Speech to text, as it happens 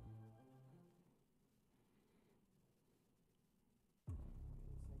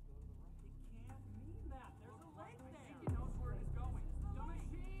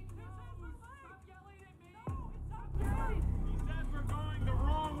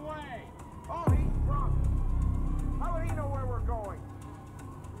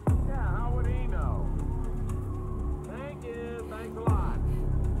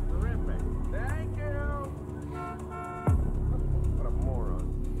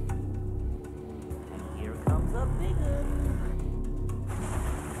That's a big one.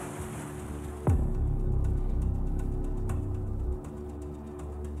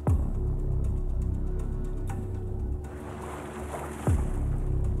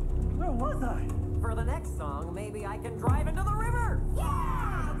 Where was I? For the next song, maybe I can drive into the river.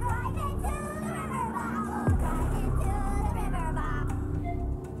 Yeah! Drive into the river, Bob! Drive into the river, Bob!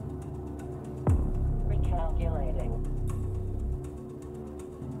 Recalculating.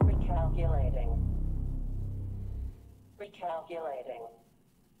 Recalculating. Recalculating.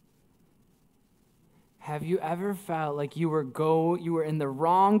 Have you ever felt like you were in the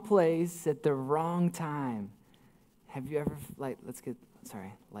wrong place at the wrong time? Have you ever, lights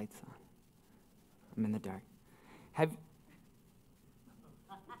on. I'm in the dark.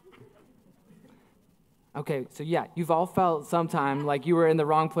 Okay, so yeah, you've all felt sometime like you were in the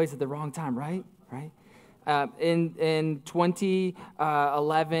wrong place at the wrong time, right? Right? In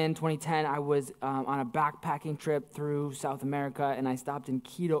 2011, 2010, I was on a backpacking trip through South America, and I stopped in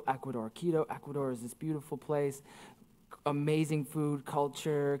Quito, Ecuador. Quito, Ecuador is this beautiful place, amazing food,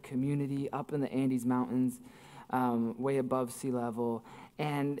 culture, community, up in the Andes Mountains, way above sea level.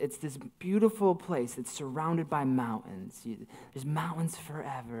 And it's this beautiful place that's surrounded by mountains. There's mountains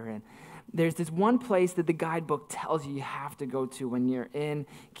forever. And there's this one place that the guidebook tells you have to go to when you're in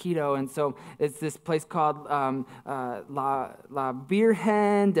Quito. And so it's this place called La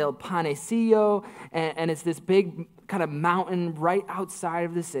Virgen del Panecillo. And it's this big kind of mountain right outside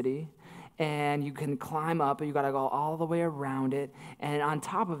of the city. And you can climb up, and you got to go all the way around it. And on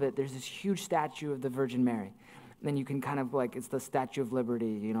top of it, there's this huge statue of the Virgin Mary. Then you can kind of it's the Statue of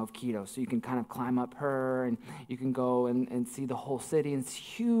Liberty, of Quito. So you can kind of climb up her, and you can go and see the whole city. And it's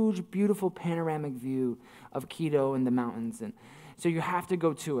huge, beautiful panoramic view of Quito and the mountains. And so you have to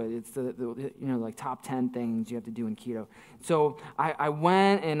go to it. It's the top 10 things you have to do in Quito. So I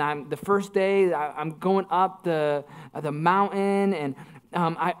went, and the first day I'm going up the mountain, and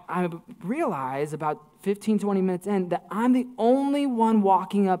I realized about 15, 20 minutes in that I'm the only one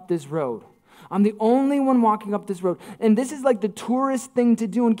walking up this road. I'm the only one walking up this road. And this is like the tourist thing to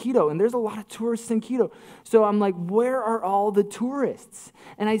do in Quito. And there's a lot of tourists in Quito. So I'm like, where are all the tourists?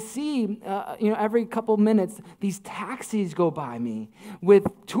 And I see, every couple minutes, these taxis go by me with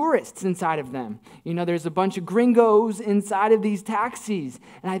tourists inside of them. There's a bunch of gringos inside of these taxis.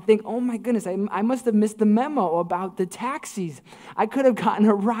 And I think, oh my goodness, I must have missed the memo about the taxis. I could have gotten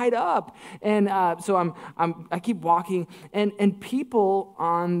a ride up. And so I keep walking. And people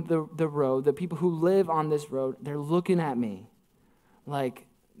on the road, the people who live on this road, they're looking at me like,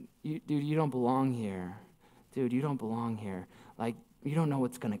 dude, you don't belong here. Dude, you don't belong here. Like, you don't know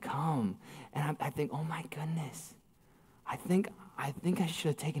what's going to come. And I think, oh my goodness, I think I should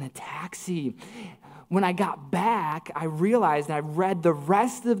have taken a taxi. When I got back, I realized I read the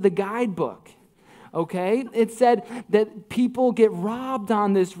rest of the guidebook. Okay, it said that people get robbed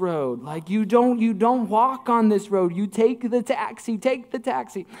on this road. Like you don't walk on this road. You take the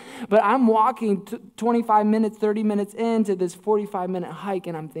taxi. But I'm walking 25 minutes, 30 minutes into this 45-minute hike,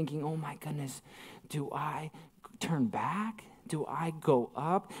 and I'm thinking, oh my goodness, do I turn back? Do I go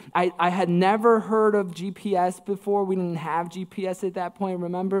up? I had never heard of GPS before. We didn't have GPS at that point,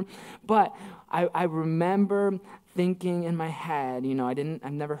 remember? But I remember thinking in my head,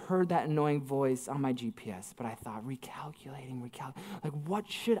 I've never heard that annoying voice on my GPS, but I thought, recalculating, like what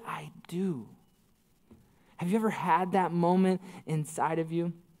should I do? Have you ever had that moment inside of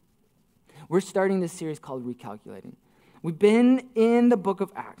you? We're starting this series called Recalculating. We've been in the book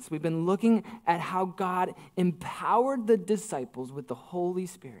of Acts. We've been looking at how God empowered the disciples with the Holy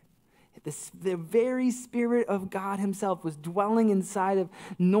Spirit. The very Spirit of God himself was dwelling inside of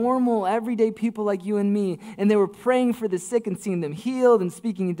normal, everyday people like you and me. And they were praying for the sick and seeing them healed and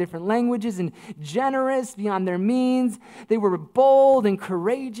speaking in different languages and generous beyond their means. They were bold and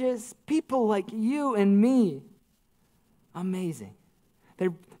courageous. People like you and me. Amazing.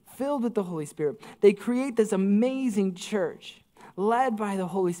 They're filled with the Holy Spirit. They create this amazing church led by the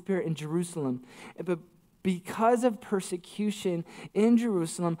Holy Spirit in Jerusalem. But because of persecution in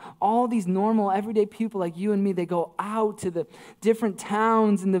Jerusalem, all these normal, everyday people like you and me, they go out to the different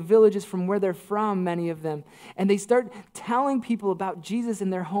towns and the villages from where they're from, many of them, and they start telling people about Jesus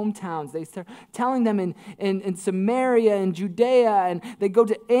in their hometowns. They start telling them in Samaria and Judea, and they go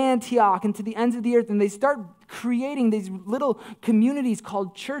to Antioch and to the ends of the earth, and they start creating these little communities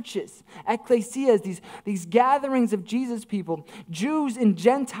called churches, ecclesias, these gatherings of Jesus people, Jews and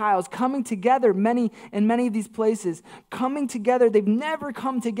Gentiles coming together in many of these places, coming together. They've never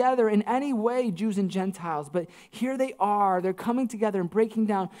come together in any way, Jews and Gentiles, but here they are. They're coming together and breaking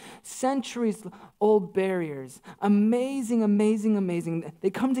down centuries-old barriers. Amazing, amazing, amazing. They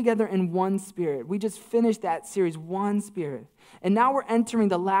come together in one spirit. We just finished that series, One Spirit. And now we're entering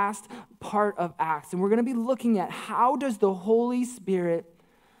the last part of Acts, and we're going to be looking at how does the Holy Spirit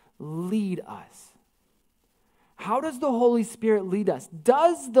lead us? How does the Holy Spirit lead us?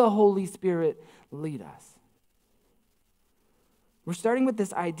 Does the Holy Spirit lead us? We're starting with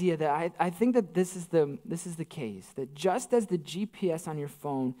this idea that I think that this is the case, that just as the GPS on your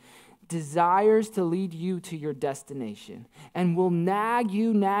phone desires to lead you to your destination and will nag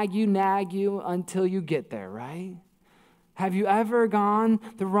you until you get there, right? Have you ever gone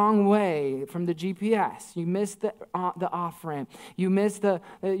the wrong way from the GPS? You missed the off-ramp. You missed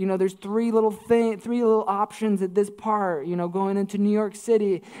there's three little options at this part, going into New York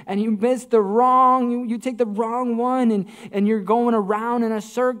City, and you missed you take the wrong one, and you're going around in a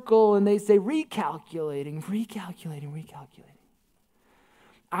circle, and they say, recalculating.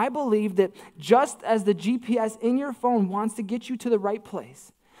 I believe that just as the GPS in your phone wants to get you to the right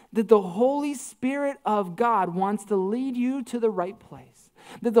place, that the Holy Spirit of God wants to lead you to the right place.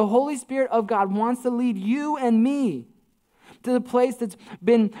 That the Holy Spirit of God wants to lead you and me to the place that's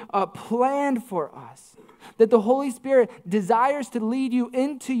been planned for us. That the Holy Spirit desires to lead you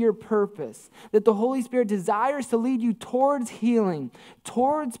into your purpose. That the Holy Spirit desires to lead you towards healing,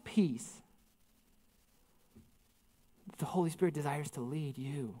 towards peace. The Holy Spirit desires to lead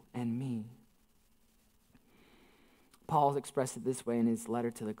you and me. Paul expressed it this way in his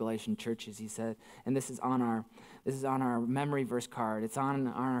letter to the Galatian churches. He said, and this is on our memory verse card. It's on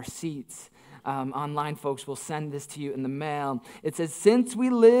our seats. Online folks will send this to you in the mail. It says, since we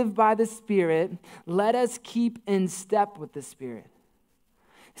live by the Spirit, let us keep in step with the Spirit.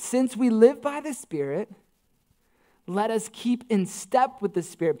 Since we live by the Spirit, let us keep in step with the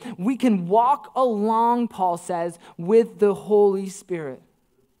Spirit. We can walk along, Paul says, with the Holy Spirit.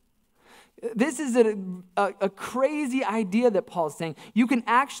 This is a crazy idea that Paul's saying. You can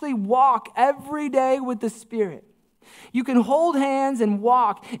actually walk every day with the Spirit. You can hold hands and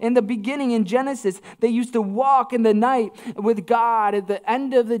walk. In the beginning, in Genesis, they used to walk in the night with God. At the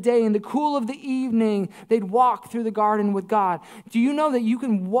end of the day, in the cool of the evening, they'd walk through the garden with God. Do you know that you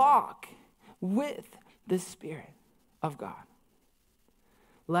can walk with the Spirit of God?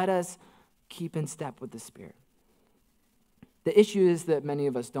 Let us keep in step with the Spirit. The issue is that many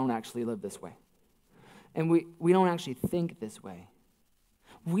of us don't actually live this way. And we don't actually think this way.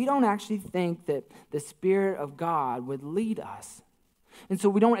 We don't actually think that the Spirit of God would lead us. And so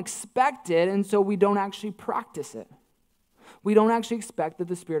we don't expect it, and so we don't actually practice it. We don't actually expect that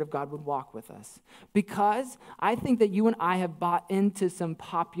the Spirit of God would walk with us. Because I think that you and I have bought into some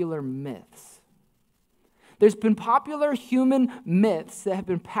popular myths. There's been popular human myths that have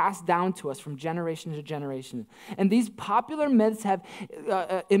been passed down to us from generation to generation. And these popular myths have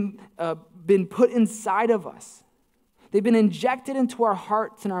been put inside of us. They've been injected into our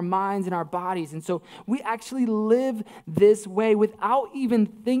hearts and our minds and our bodies. And so we actually live this way without even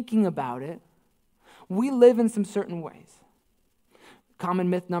thinking about it. We live in some certain ways. Common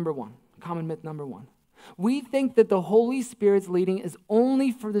myth number one. We think that the Holy Spirit's leading is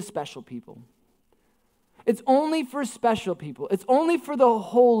only for the special people. It's only for special people. It's only for the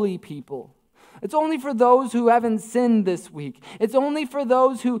holy people. It's only for those who haven't sinned this week. It's only for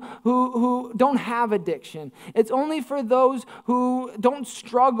those who don't have addiction. It's only for those who don't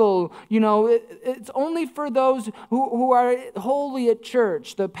struggle. It's only for those who are holy at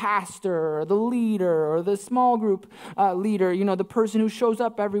church, the pastor or the leader or the small group leader, the person who shows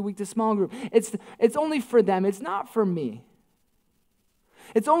up every week to small group. It's only for them. It's not for me.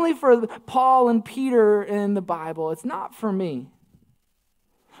 It's only for Paul and Peter in the Bible. It's not for me.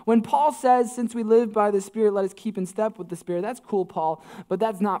 When Paul says, since we live by the Spirit, let us keep in step with the Spirit, that's cool, Paul, but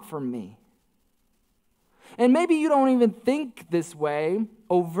that's not for me. And maybe you don't even think this way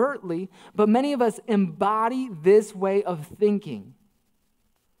overtly, but many of us embody this way of thinking.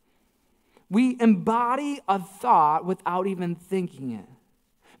 We embody a thought without even thinking it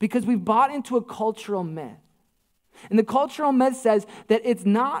because we've bought into a cultural myth. And the cultural myth says that it's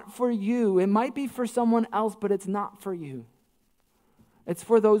not for you. It might be for someone else, but it's not for you. It's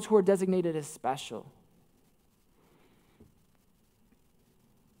for those who are designated as special.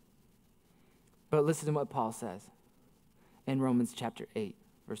 But listen to what Paul says in Romans chapter 8,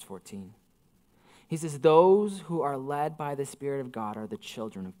 verse 14. He says, those who are led by the Spirit of God are the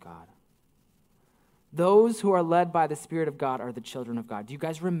children of God. Those who are led by the Spirit of God are the children of God. Do you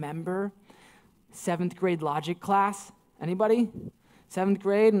guys remember 7th grade logic class? Anybody? 7th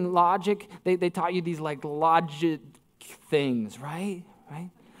grade and logic, they taught you these like logic things, right?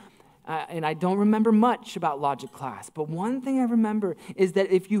 And I don't remember much about logic class, but one thing I remember is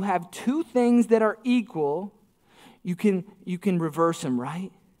that if you have two things that are equal, you can reverse them,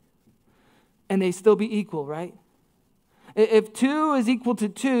 right? And they still be equal, right? If 2 is equal to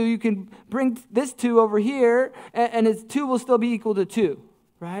 2, you can bring this 2 over here, and its 2 will still be equal to 2,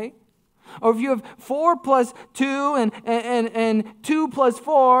 right? Or if you have 4 plus 2 and 2 plus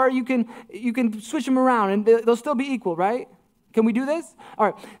 4, you can switch them around, and they'll still be equal, right? Can we do this? All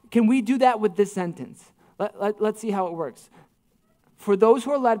right, can we do that with this sentence? Let's see how it works. For those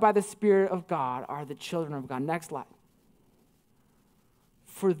who are led by the Spirit of God are the children of God. Next slide.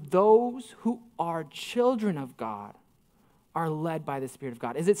 For those who are children of God are led by the Spirit of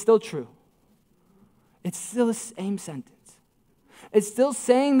God. Is it still true? It's still the same sentence. It's still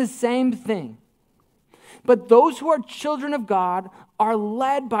saying the same thing. But those who are children of God are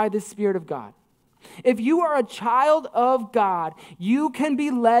led by the Spirit of God. If you are a child of God, you can be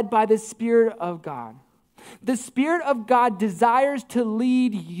led by the Spirit of God. The Spirit of God desires to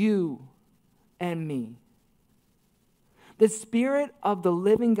lead you and me. The Spirit of the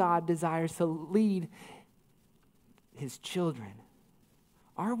living God desires to lead his children.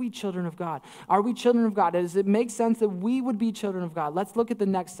 Are we children of God? Are we children of God? Does it make sense that we would be children of God? Let's look at the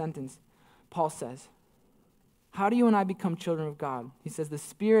next sentence. Paul says, how do you and I become children of God? He says, the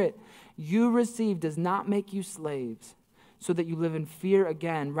Spirit you receive does not make you slaves so that you live in fear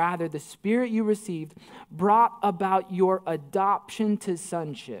again. Rather, the Spirit you received brought about your adoption to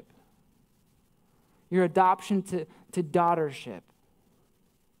sonship, your adoption to daughtership.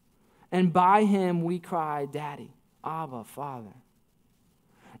 And by him we cry, Daddy, Abba, Father.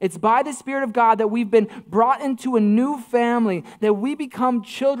 It's by the Spirit of God that we've been brought into a new family, that we become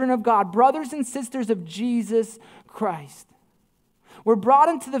children of God, brothers and sisters of Jesus Christ. We're brought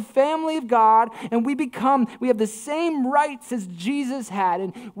into the family of God, and we have the same rights as Jesus had.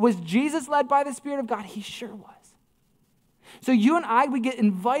 And was Jesus led by the Spirit of God? He sure was. So you and I, we get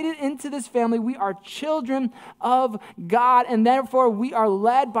invited into this family. We are children of God, and therefore we are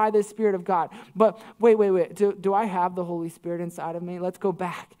led by the Spirit of God. But wait. Do I have the Holy Spirit inside of me? Let's go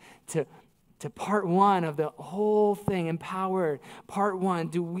back to part 1 of the whole thing, empowered. Part 1,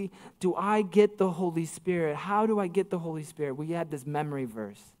 do I get the Holy Spirit? How do I get the Holy Spirit? We had this memory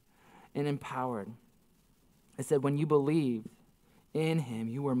verse in empowered. It said, when you believed in him,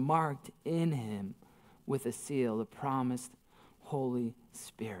 you were marked in him with a seal, the promised Holy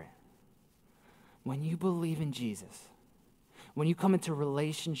Spirit. When you believe in Jesus, when you come into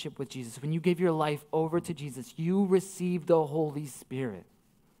relationship with Jesus, when you give your life over to Jesus, you receive the Holy Spirit.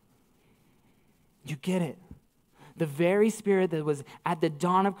 You get it. The very Spirit that was at the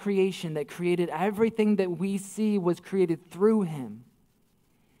dawn of creation, that created everything that we see, was created through him.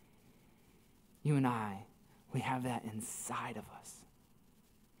 You and I, we have that inside of us.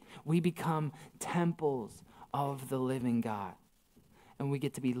 We become temples of the living God, and we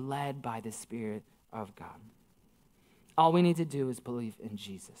get to be led by the Spirit of God. All we need to do is believe in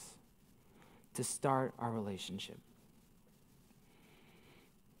Jesus to start our relationship.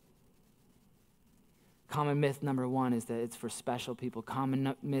 Common myth number 1 is that it's for special people.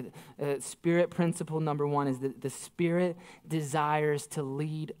 Common myth, spirit principle number 1 is that the Spirit desires to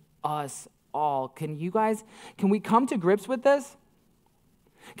lead us all. Can we come to grips with this?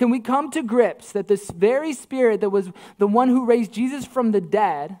 Can we come to grips that this very Spirit that was the one who raised Jesus from the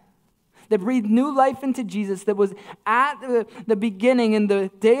dead, that breathed new life into Jesus, that was at the beginning in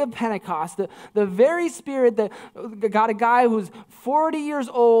the day of Pentecost, the very Spirit that got a guy who was 40 years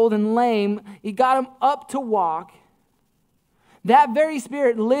old and lame, he got him up to walk, that very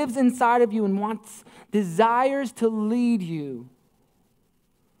Spirit lives inside of you and desires to lead you.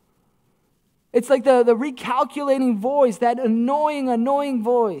 It's like the recalculating voice, that annoying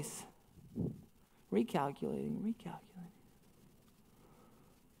voice. Recalculating.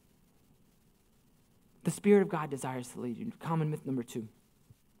 The Spirit of God desires to lead you. Common myth number 2.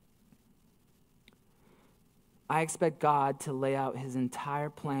 I expect God to lay out his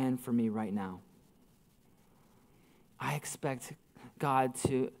entire plan for me right now. I expect God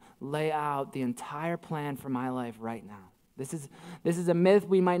to lay out the entire plan for my life right now. This is a myth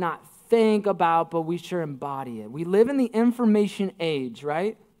we might not think about, but we sure embody it. We live in the information age,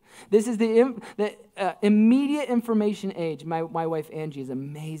 right? This is the immediate information age. My wife, Angie, is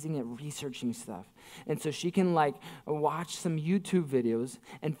amazing at researching stuff. And so she can watch some YouTube videos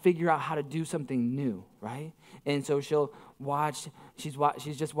and figure out how to do something new, right? And so she'll watch, she's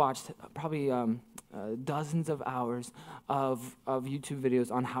just watched probably dozens of hours of YouTube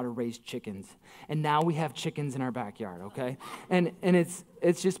videos on how to raise chickens. And now we have chickens in our backyard, okay? And it's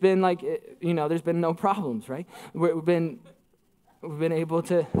just been there's been no problems, right? We've been able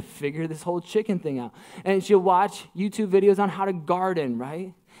to figure this whole chicken thing out. And she'll watch YouTube videos on how to garden,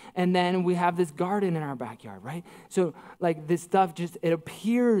 right? And then we have this garden in our backyard, right? So this stuff it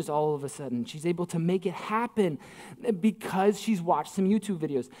appears all of a sudden. She's able to make it happen because she's watched some YouTube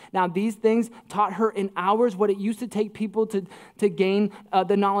videos. Now, these things taught her in hours what it used to take people to gain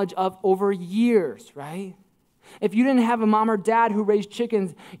the knowledge of over years, right? If you didn't have a mom or dad who raised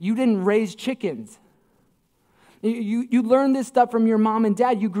chickens, you didn't raise chickens. You learned this stuff from your mom and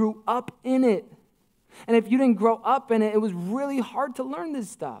dad. You grew up in it. And if you didn't grow up in it, it was really hard to learn this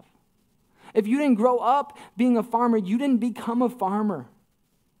stuff. If you didn't grow up being a farmer, you didn't become a farmer.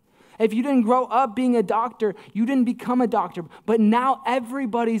 If you didn't grow up being a doctor, you didn't become a doctor. But now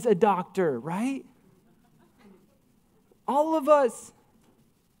everybody's a doctor, right? All of us.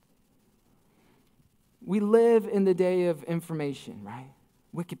 We live in the day of information, right?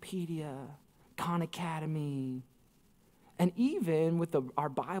 Wikipedia, Khan Academy, and even with our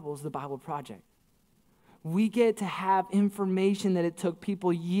Bibles, the Bible Project. We get to have information that it took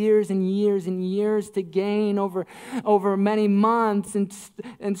people years and years and years to gain over many months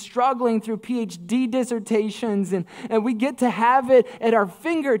and struggling through PhD dissertations. And we get to have it at our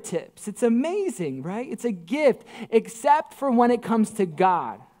fingertips. It's amazing, right? It's a gift, except for when it comes to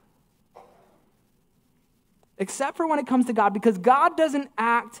God. Except for when it comes to God, because God doesn't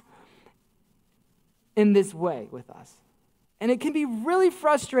act in this way with us. And it can be really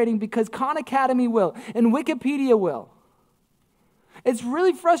frustrating because Khan Academy will, and Wikipedia will. It's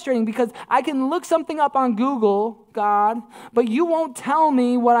really frustrating because I can look something up on Google, God, but you won't tell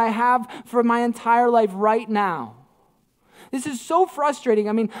me what I have for my entire life right now. This is so frustrating.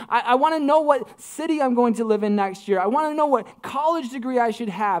 I mean, I want to know what city I'm going to live in next year. I want to know what college degree I should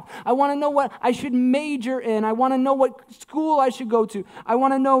have. I want to know what I should major in. I want to know what school I should go to. I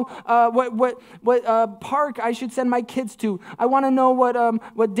want to know what park I should send my kids to. I want to know what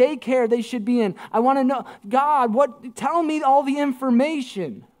daycare they should be in. I want to know, God, tell me all the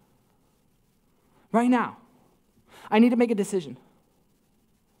information right now. I need to make a decision.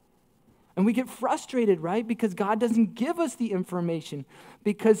 And we get frustrated, right? Because God doesn't give us the information.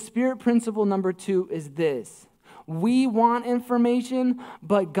 Because spirit principle number 2 is this. We want information,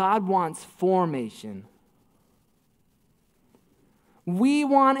 but God wants formation. We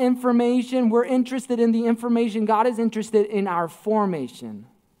want information. We're interested in the information. God is interested in our formation.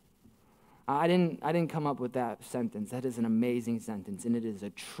 I didn't come up with that sentence. That is an amazing sentence, and it is a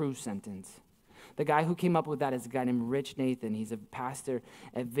true sentence. The guy who came up with that is a guy named Rich Nathan. He's a pastor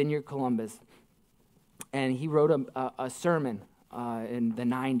at Vineyard Columbus. And he wrote a sermon in the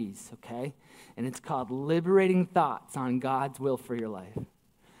 90s, okay? And it's called Liberating Thoughts on God's Will for Your Life.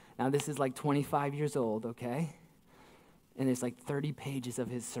 Now, this is 25 years old, okay? And there's 30 pages of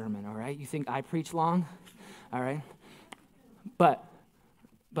his sermon, all right? You think I preach long? All right? But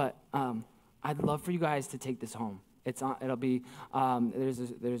I'd love for you guys to take this home. It'll be,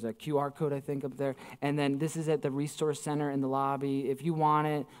 there's a QR code, I think, up there. And then this is at the Resource Center in the lobby. If you want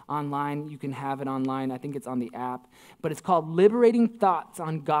it online, you can have it online. I think it's on the app. But it's called Liberating Thoughts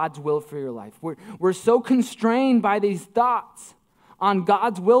on God's Will for Your Life. We're so constrained by these thoughts on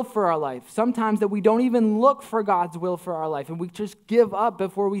God's will for our life sometimes that we don't even look for God's will for our life, and we just give up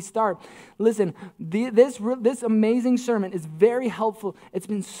before we start. Listen, this amazing sermon is very helpful. It's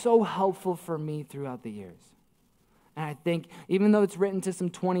been so helpful for me throughout the years. And I think even though it's written to some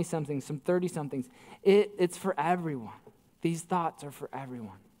 20-somethings, some 30-somethings, it's for everyone. These thoughts are for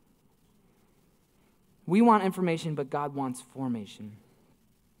everyone. We want information, but God wants formation.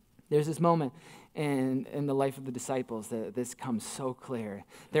 There's this moment in the life of the disciples that this comes so clear.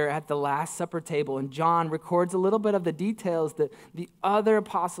 They're at the Last Supper table, and John records a little bit of the details that the other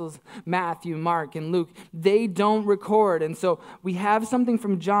apostles, Matthew, Mark, and Luke, they don't record. And so we have something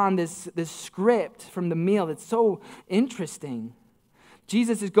from John, this script from the meal that's so interesting.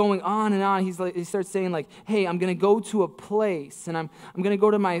 Jesus is going on and on. He starts saying hey, I'm going to go to a place, and I'm going to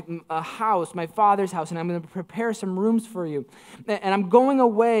go to my house, my Father's house, and I'm going to prepare some rooms for you. And I'm going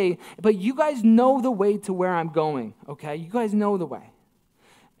away, but you guys know the way to where I'm going, okay? You guys know the way.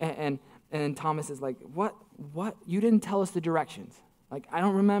 And Thomas is like, what? You didn't tell us the directions. I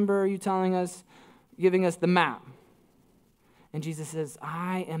don't remember you giving us the map. And Jesus says,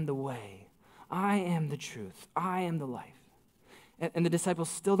 I am the way. I am the truth. I am the life. And the disciples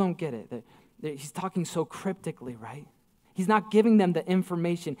still don't get it. He's talking so cryptically, right? He's not giving them the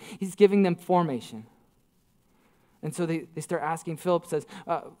information. He's giving them formation. And so they start asking. Philip says,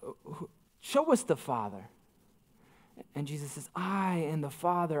 show us the Father. And Jesus says, I and the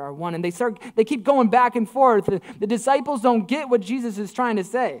Father are one. And they keep going back and forth. The disciples don't get what Jesus is trying to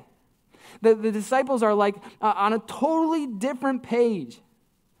say. The disciples are like on a totally different page.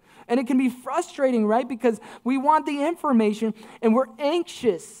 And it can be frustrating, right? Because we want the information and we're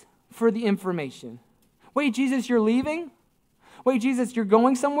anxious for the information. Wait, Jesus, you're leaving? Wait, Jesus, you're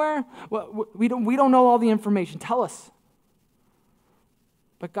going somewhere? Well, we don't know all the information. Tell us.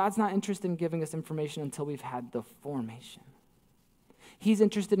 But God's not interested in giving us information until we've had the formation. He's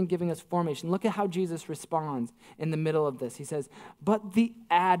interested in giving us formation. Look at how Jesus responds in the middle of this. He says, but the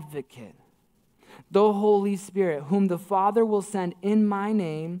advocate, the Holy Spirit, whom the Father will send in my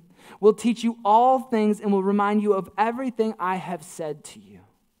name, will teach you all things and will remind you of everything I have said to you.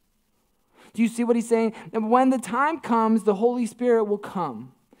 Do you see what he's saying? And when the time comes, the Holy Spirit will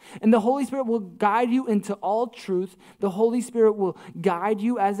come. And the Holy Spirit will guide you into all truth. The Holy Spirit will guide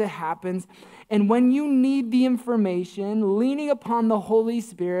you as it happens. And when you need the information, leaning upon the Holy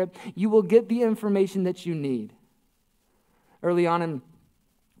Spirit, you will get the information that you need. Early on in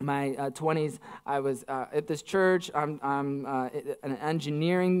my 20s, I was at this church. I'm an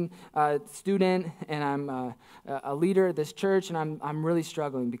engineering student, and I'm a leader at this church, and I'm really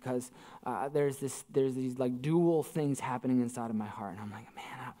struggling because there's these like dual things happening inside of my heart, and I'm like, man,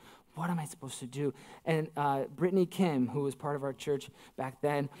 what am I supposed to do? And Brittany Kim, who was part of our church back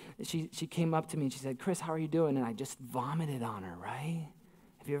then, she came up to me and she said, Chris, how are you doing? And I just vomited on her, right?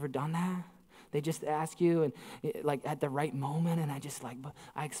 Have you ever done that? They just ask you, and like at the right moment, and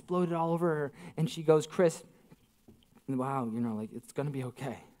I exploded all over her. And she goes, Chris, wow, it's going to be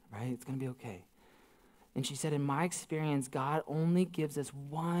okay, right? It's going to be okay. And she said, in my experience, God only gives us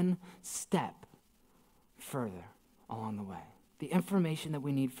one step further along the way. The information that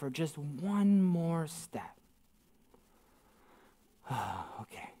we need for just one more step.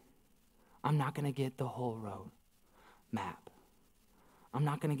 Okay. I'm not going to get the whole road map. I'm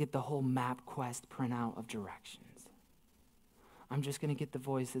not going to get the whole MapQuest printout of directions. I'm just going to get the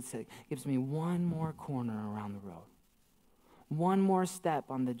voice that gives me one more corner around the road. One more step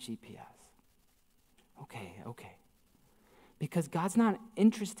on the GPS. Okay. Because God's not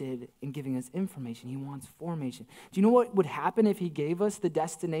interested in giving us information. He wants formation. Do you know what would happen if he gave us the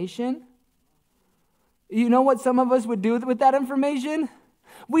destination? You know what some of us would do with that information?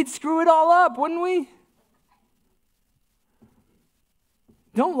 We'd screw it all up, wouldn't we?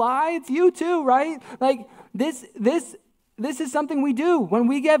 Don't lie, it's you too, right? Like this is something we do. When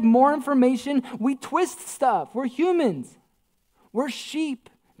we get more information, we twist stuff. We're humans. We're sheep,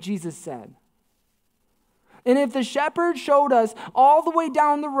 Jesus said. And if the shepherd showed us all the way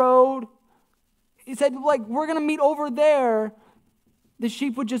down the road, he said, like, we're going to meet over there, the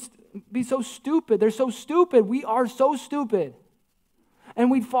sheep would just be so stupid. They're so stupid. We are so stupid. And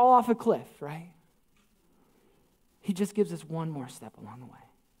we'd fall off a cliff, right? He just gives us one more step along the way.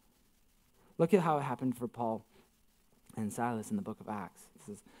 Look at how it happened for Paul and Silas in the book of Acts.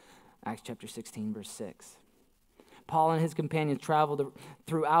 This is Acts chapter 16, verse 6. Paul and his companions traveled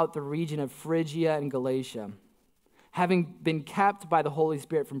throughout the region of Phrygia and Galatia, having been kept by the Holy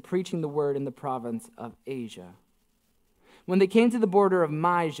Spirit from preaching the word in the province of Asia. When they came to the border of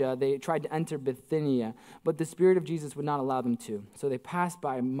Mysia, they tried to enter Bithynia, but the Spirit of Jesus would not allow them to. So they passed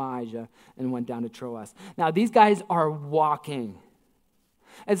by Mysia and went down to Troas. Now, these guys are walking.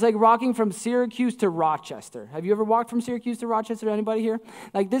 It's like walking from Syracuse to Rochester. Have you ever walked from Syracuse to Rochester? Anybody here?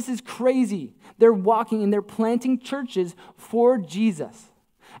 Like, this is crazy. They're walking and they're planting churches for Jesus.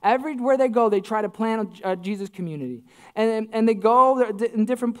 Everywhere they go, they try to plant a Jesus community. And they go in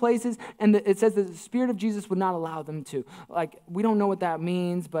different places, and it says that the Spirit of Jesus would not allow them to. Like, we don't know what that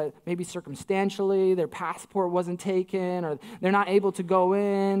means, but maybe circumstantially, their passport wasn't taken, or they're not able to go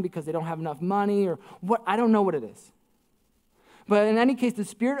in because they don't have enough money, or what. I don't know what it is. But in any case, the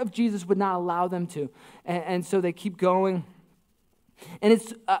Spirit of Jesus would not allow them to. And so they keep going. And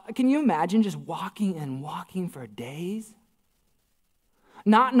it's, can you imagine just walking and walking for days?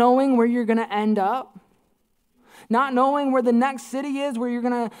 Not knowing where you're going to end up. Not knowing where the next city is where you're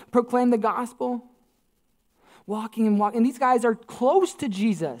going to proclaim the gospel. Walking and walking. And these guys are close to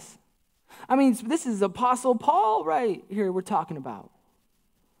Jesus. I mean, this is Apostle Paul right here we're talking about.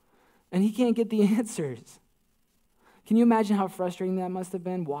 And he can't get the answers. Can you imagine how frustrating that must have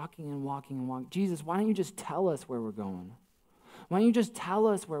been? Walking and walking and walking. Jesus, why don't you just tell us where we're going? Why don't you just tell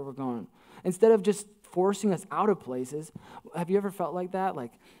us where we're going? Instead of just forcing us out of places. Have you ever felt like that?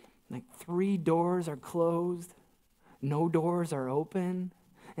 Like 3 doors are closed, no doors are open,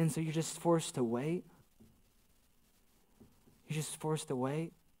 and so you're just forced to wait. You're just forced to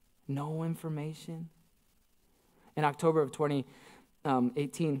wait. No information. In October of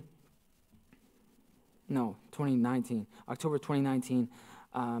 2019, October 2019,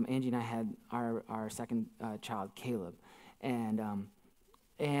 Angie and I had our second child, Caleb, and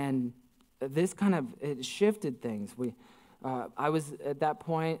this kind of it shifted things. I was at that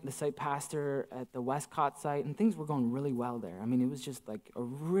point the site pastor at the Westcott site, and things were going really well there. I mean, it was just like a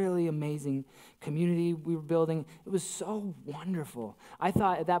really amazing community we were building. It was so wonderful. I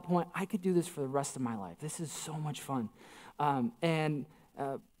thought at that point I could do this for the rest of my life. This is so much fun, and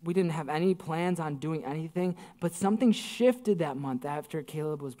we didn't have any plans on doing anything, but something shifted that month after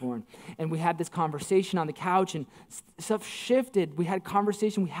Caleb was born. And we had this conversation on the couch, and stuff shifted. We had a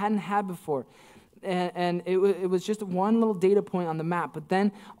conversation we hadn't had before. And it was just one little data point on the map. But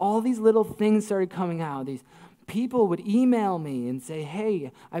then all these little things started coming out. These people would email me and say,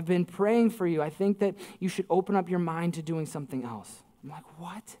 hey, I've been praying for you. I think that you should open up your mind to doing something else. I'm like,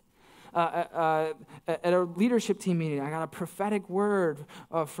 what? At a leadership team meeting, I got a prophetic word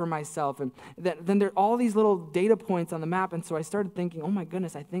for myself. And then there are all these little data points on the map. And so I started thinking, oh my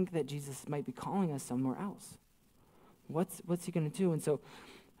goodness, I think that Jesus might be calling us somewhere else. What's he going to do? And so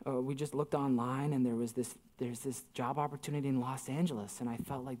we just looked online, and there's this job opportunity in Los Angeles, and I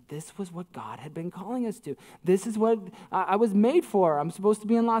felt like this was what God had been calling us to. This is what I was made for. I'm supposed to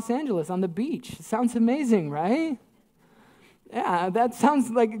be in Los Angeles on the beach. It sounds amazing, right? Yeah, that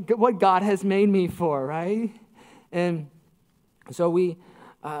sounds like what God has made me for, right? And so we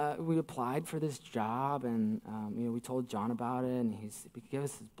applied for this job, and we told John about it, and he gave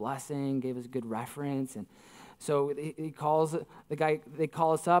us his blessing, gave us a good reference, and so he calls the guy. They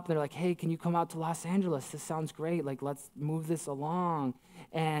call us up. And they're like, "Hey, can you come out to Los Angeles? This sounds great. Like, let's move this along."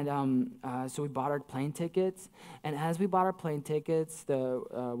 And so we bought our plane tickets. And as we bought our plane tickets,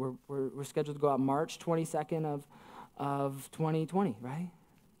 we're scheduled to go out March 22nd of 2020, right?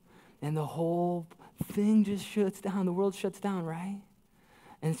 And the whole thing just shuts down. The world shuts down, right?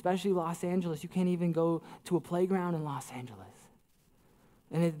 And especially Los Angeles, you can't even go to a playground in Los Angeles.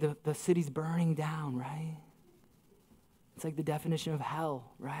 And the city's burning down, right? It's like the definition of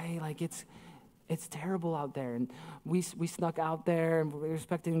hell, right? Like it's terrible out there. And we snuck out there, and we were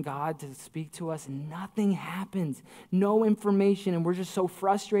expecting God to speak to us, and nothing happens. No information, and we're just so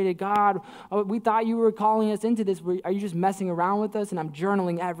frustrated. God, we thought you were calling us into this. Are you just messing around with us? And I'm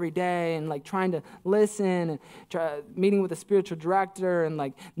journaling every day and like trying to listen and meeting with a spiritual director, and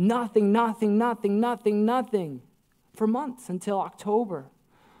like nothing for months until October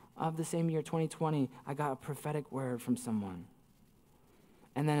of the same year, 2020, I got a prophetic word from someone.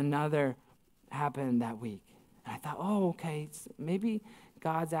 And then another happened that week. And I thought, oh, okay, maybe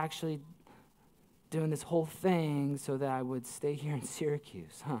God's actually doing this whole thing so that I would stay here in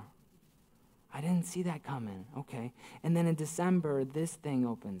Syracuse, huh? I didn't see that coming, okay. And then in December, this thing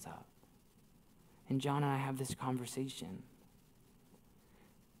opens up. And John and I have this conversation.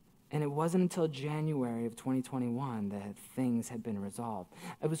 And it wasn't until January of 2021 that things had been resolved.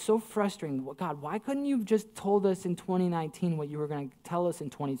 It was so frustrating. God, why couldn't you have just told us in 2019 what you were going to tell us in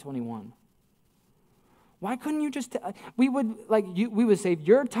 2021? Why couldn't you just, we would save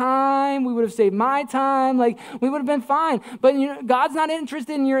your time, we would have saved my time, like we would have been fine. But God's not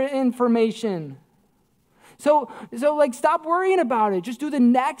interested in your information. So stop worrying about it. Just do the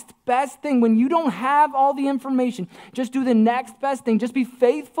next best thing. When you don't have all the information, just do the next best thing. Just be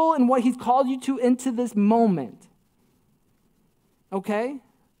faithful in what he's called you to into this moment. Okay?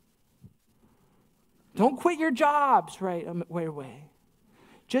 Don't quit your jobs right away.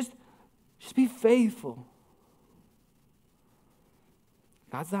 Just be faithful.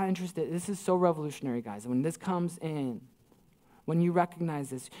 God's not interested. This is so revolutionary, guys. When this comes in, when you recognize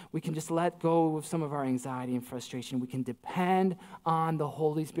this, we can just let go of some of our anxiety and frustration. We can depend on the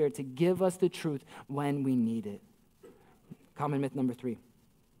Holy Spirit to give us the truth when we need it. Common myth number 3.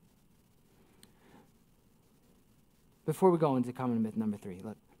 Before we go into common myth number 3,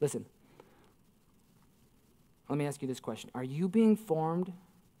 listen. Let me ask you this question. Are you being formed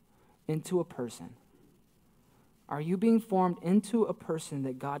into a person? Are you being formed into a person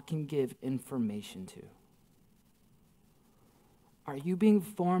that God can give information to? Are you being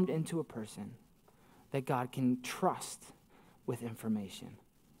formed into a person that God can trust with information?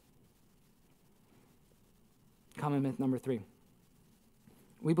 Common myth number 3.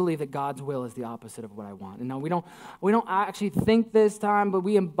 We believe that God's will is the opposite of what I want. And no, we don't actually think this time, but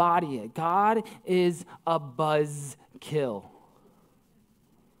we embody it. God is a buzzkill.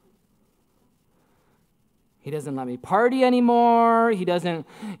 He doesn't let me party anymore. He doesn't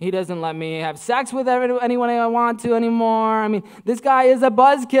let me have sex with anyone I want to anymore. I mean, this guy is a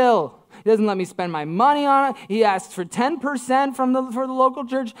buzzkill. He doesn't let me spend my money on it. He asks for 10% for the local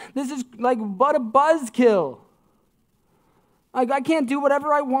church. This is like but a buzzkill. Like, I can't do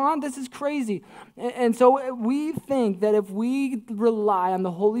whatever I want. This is crazy. And so we think that if we rely on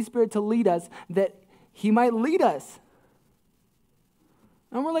the Holy Spirit to lead us, that he might lead us.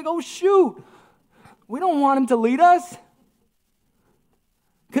 And we're like, oh, shoot. We don't want him to lead us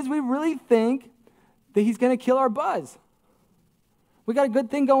because we really think that he's going to kill our buzz. We got a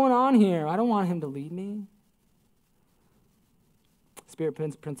good thing going on here. I don't want him to lead me. Spirit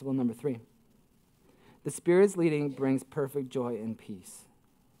principle number 3. The Spirit's leading brings perfect joy and peace.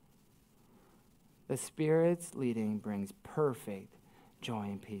 The Spirit's leading brings perfect joy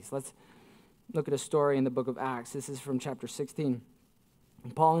and peace. Let's look at a story in the book of Acts. This is from chapter 16.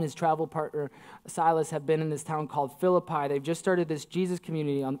 Paul and his travel partner, Silas, have been in this town called Philippi. They've just started this Jesus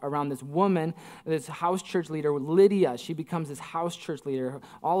community around this woman, this house church leader, Lydia. She becomes this house church leader.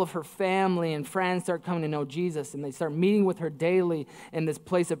 All of her family and friends start coming to know Jesus, and they start meeting with her daily in this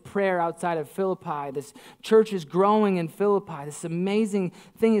place of prayer outside of Philippi. This church is growing in Philippi. This amazing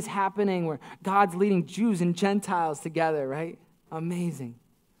thing is happening where God's leading Jews and Gentiles together, right? Amazing.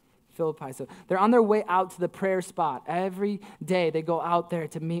 Philippi. So they're on their way out to the prayer spot. Every day they go out there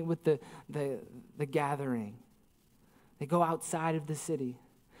to meet with the gathering. They go outside of the city.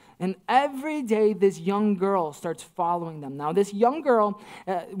 And every day this young girl starts following them. Now this young girl,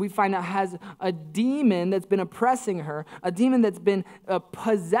 we find out, has a demon that's been oppressing her, a demon that's been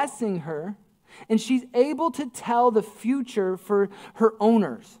possessing her, and she's able to tell the future for her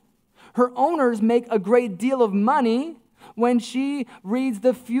owners. Her owners make a great deal of money when she reads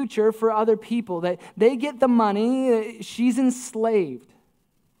the future for other people. That they get the money, she's enslaved.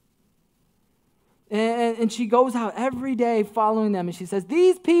 And she goes out every day following them, and she says,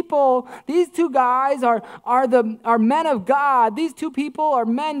 these people, these two guys are men of God. These two people are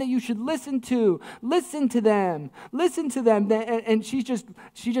men that you should listen to. Listen to them. Listen to them. And she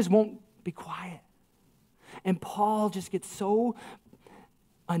just won't be quiet. And Paul just gets so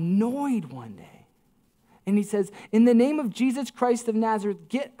annoyed one day. And he says, in the name of Jesus Christ of Nazareth,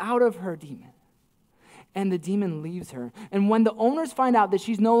 get out of her, demon. And the demon leaves her. And when the owners find out that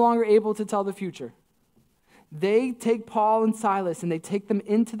she's no longer able to tell the future, they take Paul and Silas and they take them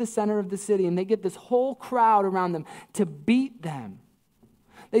into the center of the city, and they get this whole crowd around them to beat them.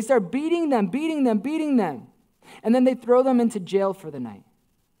 They start beating them. And then they throw them into jail for the night.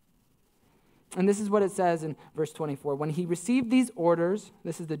 And this is what it says in verse 24. When he received these orders,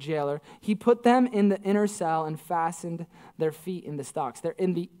 this is the jailer, he put them in the inner cell and fastened their feet in the stocks. They're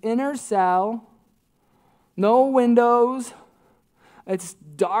in the inner cell, no windows. It's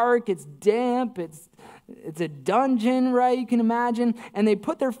dark, it's damp, it's a dungeon, right? You can imagine. And they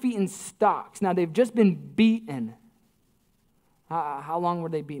put their feet in stocks. Now, they've just been beaten. How long were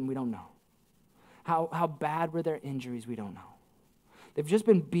they beaten? We don't know. How bad were their injuries? We don't know. They've just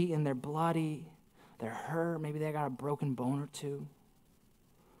been beaten. They're bloody. They're hurt. Maybe they got a broken bone or two.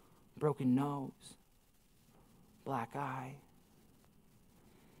 Broken nose. Black eye.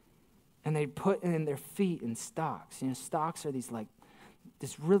 And they put in their feet in stocks. You know, stocks are these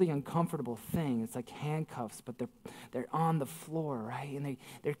this really uncomfortable thing. It's like handcuffs, but they're on the floor, right? And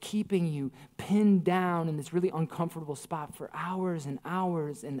they're keeping you pinned down in this really uncomfortable spot for hours and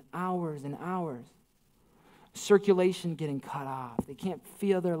hours and hours and hours. Circulation getting cut off. They can't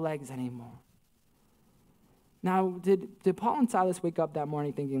feel their legs anymore. Now, did Paul and Silas wake up that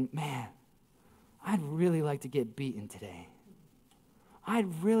morning thinking, man, I'd really like to get beaten today.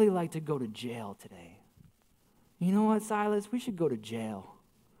 I'd really like to go to jail today. You know what, Silas? We should go to jail.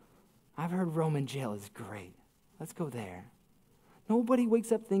 I've heard Roman jail is great. Let's go there. Nobody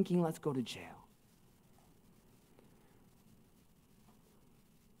wakes up thinking, let's go to jail.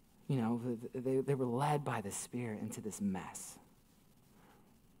 You know, they were led by the Spirit into this mess.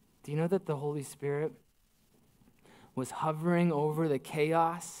 Do you know that the Holy Spirit was hovering over the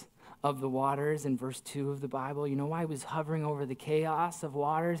chaos of the waters in verse 2 of the Bible? You know why he was hovering over the chaos of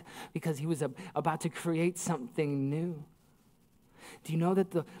waters? Because he was about to create something new. Do you know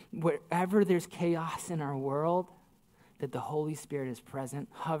that wherever there's chaos in our world, that the Holy Spirit is present,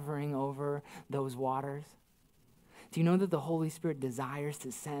 hovering over those waters? Do you know that the Holy Spirit desires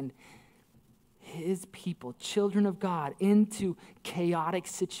to send his people, children of God, into chaotic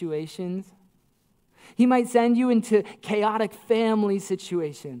situations? He might send you into chaotic family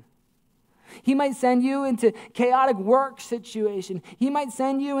situation. He might send you into chaotic work situation. He might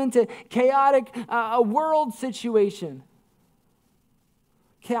send you into chaotic world situation.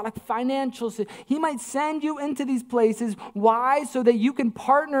 chaotic financial. He might send you into these places. Why? So that you can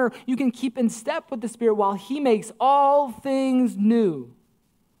partner, you can keep in step with the Spirit while he makes all things new.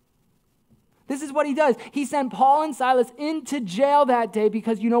 This is what he does. He sent Paul and Silas into jail that day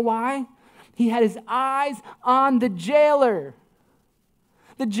because you know why? He had his eyes on the jailer.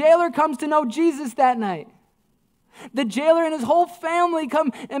 The jailer comes to know Jesus that night. The jailer and his whole family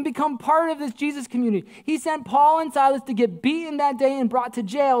come and become part of this Jesus community. He sent Paul and Silas to get beaten that day and brought to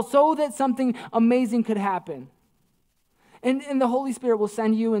jail so that something amazing could happen. And the Holy Spirit will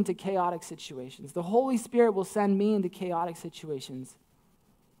send you into chaotic situations. The Holy Spirit will send me into chaotic situations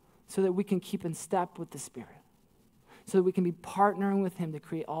so that we can keep in step with the Spirit, so that we can be partnering with him to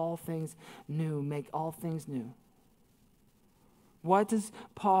create all things new, make all things new. What does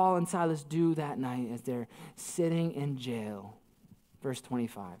Paul and Silas do that night as they're sitting in jail? Verse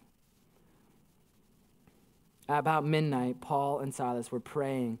 25. About midnight, Paul and Silas were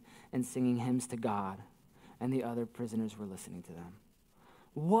praying and singing hymns to God, and the other prisoners were listening to them.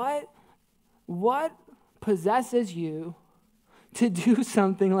 What possesses you to do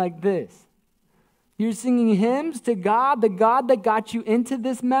something like this? You're singing hymns to God, the God that got you into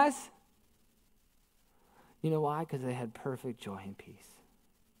this mess? You know why? Because they had perfect joy and peace.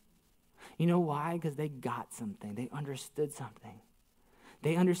 You know why? Because they got something. They understood something.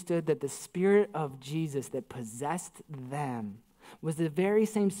 They understood that the Spirit of Jesus that possessed them was the very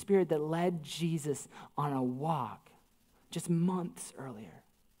same Spirit that led Jesus on a walk just months earlier,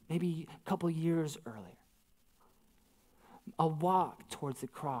 maybe a couple years earlier. A walk towards the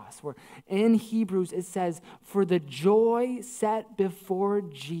cross, where in Hebrews it says, for the joy set before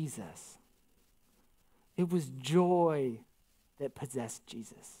Jesus. It was joy that possessed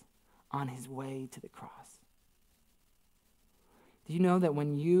Jesus on his way to the cross. Do you know that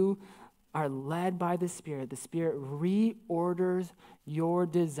when you are led by the Spirit reorders your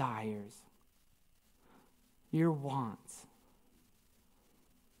desires, your wants,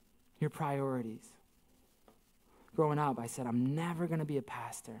 your priorities? Growing up, I said, I'm never going to be a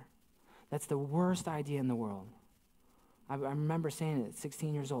pastor. That's the worst idea in the world. I remember saying it at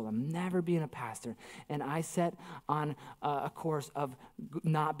 16 years old. I'm never being a pastor. And I set on a course of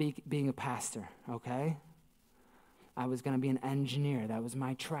not being a pastor, okay? I was going to be an engineer. That was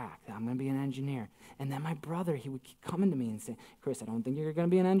my track. I'm going to be an engineer. And then my brother, he would keep coming to me and say, Chris, I don't think you're going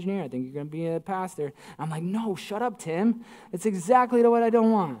to be an engineer. I think you're going to be a pastor. I'm like, no, shut up, Tim. It's exactly what I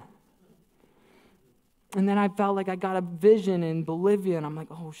don't want. And then I felt like I got a vision in Bolivia, and I'm like,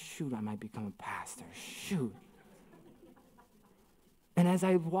 oh, shoot, I might become a pastor. Shoot. And as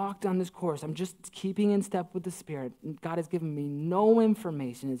I walked on this course, I'm just keeping in step with the Spirit. God has given me no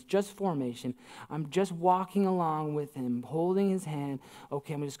information. It's just formation. I'm just walking along with him, holding his hand.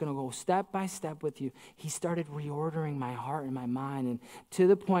 Okay, I'm just going to go step by step with you. He started reordering my heart and my mind, and to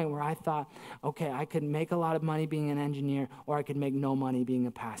the point where I thought, okay, I could make a lot of money being an engineer, or I could make no money being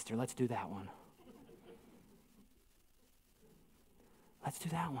a pastor. Let's do that one. Let's do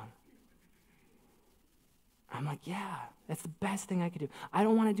that one. I'm like, yeah, that's the best thing I could do. I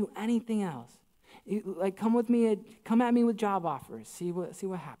don't want to do anything else. Come at me with job offers. See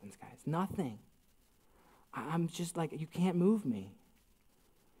what happens, guys. Nothing. I'm just like, you can't move me.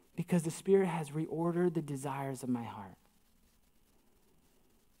 Because the Spirit has reordered the desires of my heart.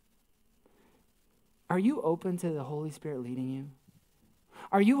 Are you open to the Holy Spirit leading you?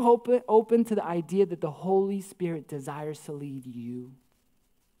 Are you open to the idea that the Holy Spirit desires to lead you?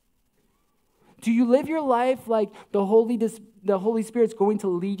 Do you live your life like the Holy Spirit's going to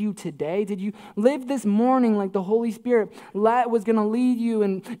lead you today? Did you live this morning like the Holy Spirit was going to lead you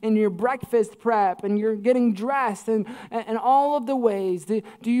in your breakfast prep and you're getting dressed and all of the ways? Do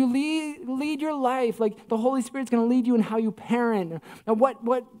you lead your life like the Holy Spirit's going to lead you in how you parent and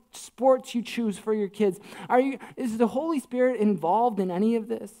what sports you choose for your kids? Is the Holy Spirit involved in any of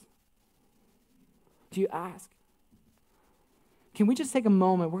this? Do you ask? Can we just take a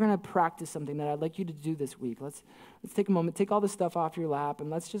moment? We're going to practice something that I'd like you to do this week. Let's take a moment, take all the stuff off your lap, and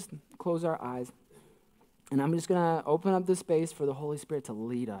let's just close our eyes. And I'm just going to open up the space for the Holy Spirit to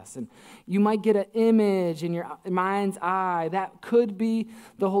lead us. And you might get an image in your mind's eye. That could be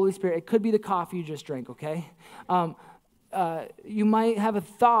the Holy Spirit. It could be the coffee you just drank, okay? You might have a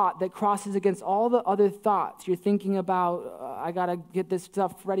thought that crosses against all the other thoughts. You're thinking about, I got to get this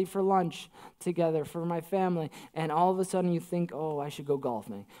stuff ready for lunch together for my family. And all of a sudden you think, oh, I should go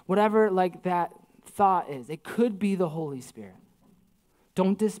golfing. Whatever like that thought is, it could be the Holy Spirit.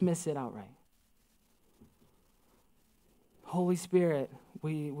 Don't dismiss it outright. Holy Spirit,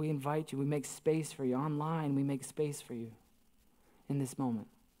 we invite you. We make space for you. Online, we make space for you in this moment.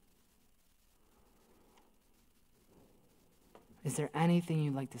 Is there anything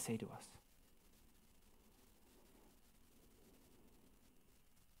you'd like to say to us?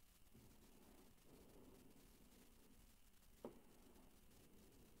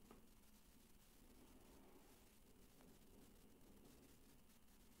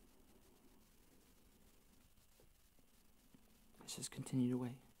 Let's just continue to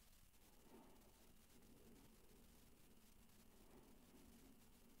wait.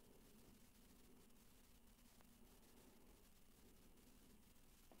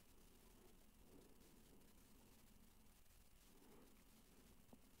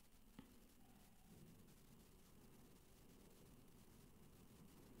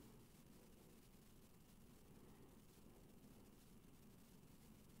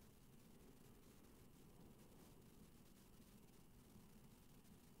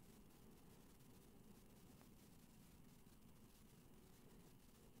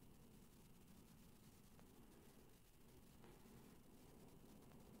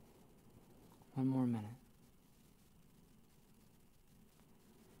 One more minute.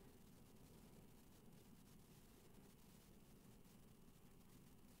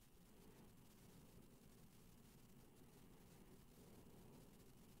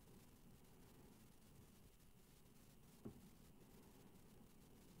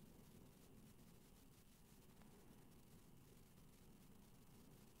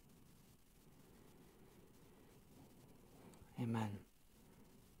 Amen.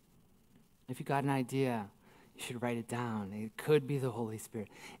 If you got an idea, you should write it down. It could be the Holy Spirit.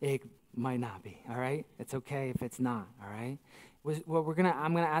 It might not be, all right? It's okay if it's not, all right? What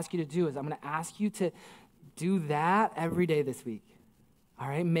I'm gonna ask you to do is I'm gonna ask you to do that every day this week. All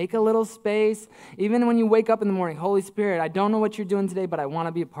right, make a little space. Even when you wake up in the morning, Holy Spirit, I don't know what you're doing today, but I want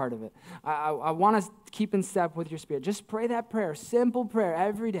to be a part of it. I want to keep in step with your Spirit. Just pray that prayer, simple prayer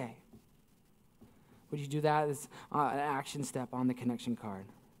every day. Would you do that as an action step on the connection card?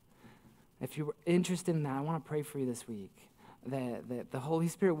 If you're interested in that, I want to pray for you this week, that the Holy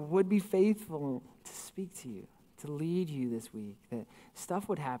Spirit would be faithful to speak to you, to lead you this week, that stuff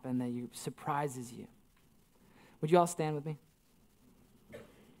would happen that surprises you. Would you all stand with me?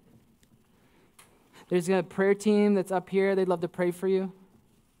 There's a prayer team that's up here. They'd love to pray for you.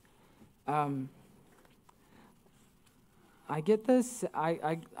 I get this.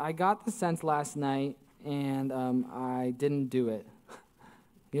 I got the sense last night, and I didn't do it.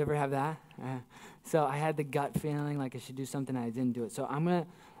 You ever have that? So I had the gut feeling like I should do something, and I didn't do it. So I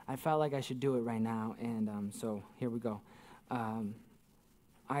felt like I should do it right now, and so here we go. I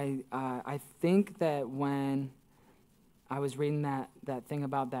think that when I was reading that thing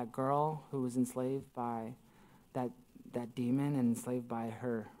about that girl who was enslaved by that demon and enslaved by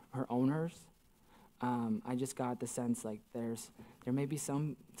her owners. I just got the sense like there may be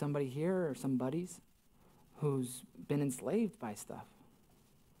somebody here or some buddies who's been enslaved by stuff.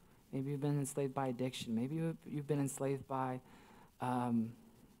 Maybe you've been enslaved by addiction. Maybe you've been enslaved by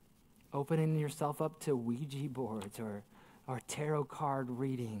opening yourself up to Ouija boards or tarot card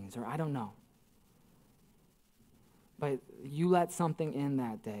readings, or I don't know. But you let something in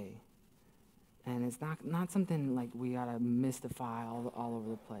that day. And it's not something like we got to mystify all over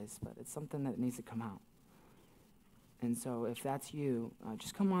the place, but it's something that needs to come out. And so if that's you,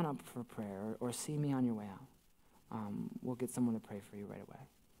 just come on up for prayer or see me on your way out. We'll get someone to pray for you right away.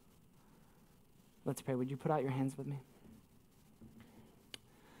 Let's pray. Would you put out your hands with me?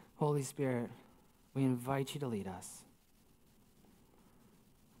 Holy Spirit, we invite you to lead us.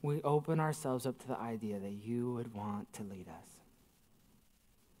 We open ourselves up to the idea that you would want to lead us.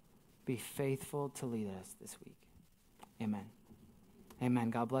 Be faithful to lead us this week. Amen.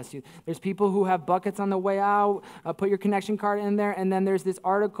 Amen. God bless you. There's people who have buckets on the way out. Put your connection card in there, and then there's this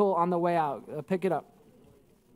article on the way out. Pick it up.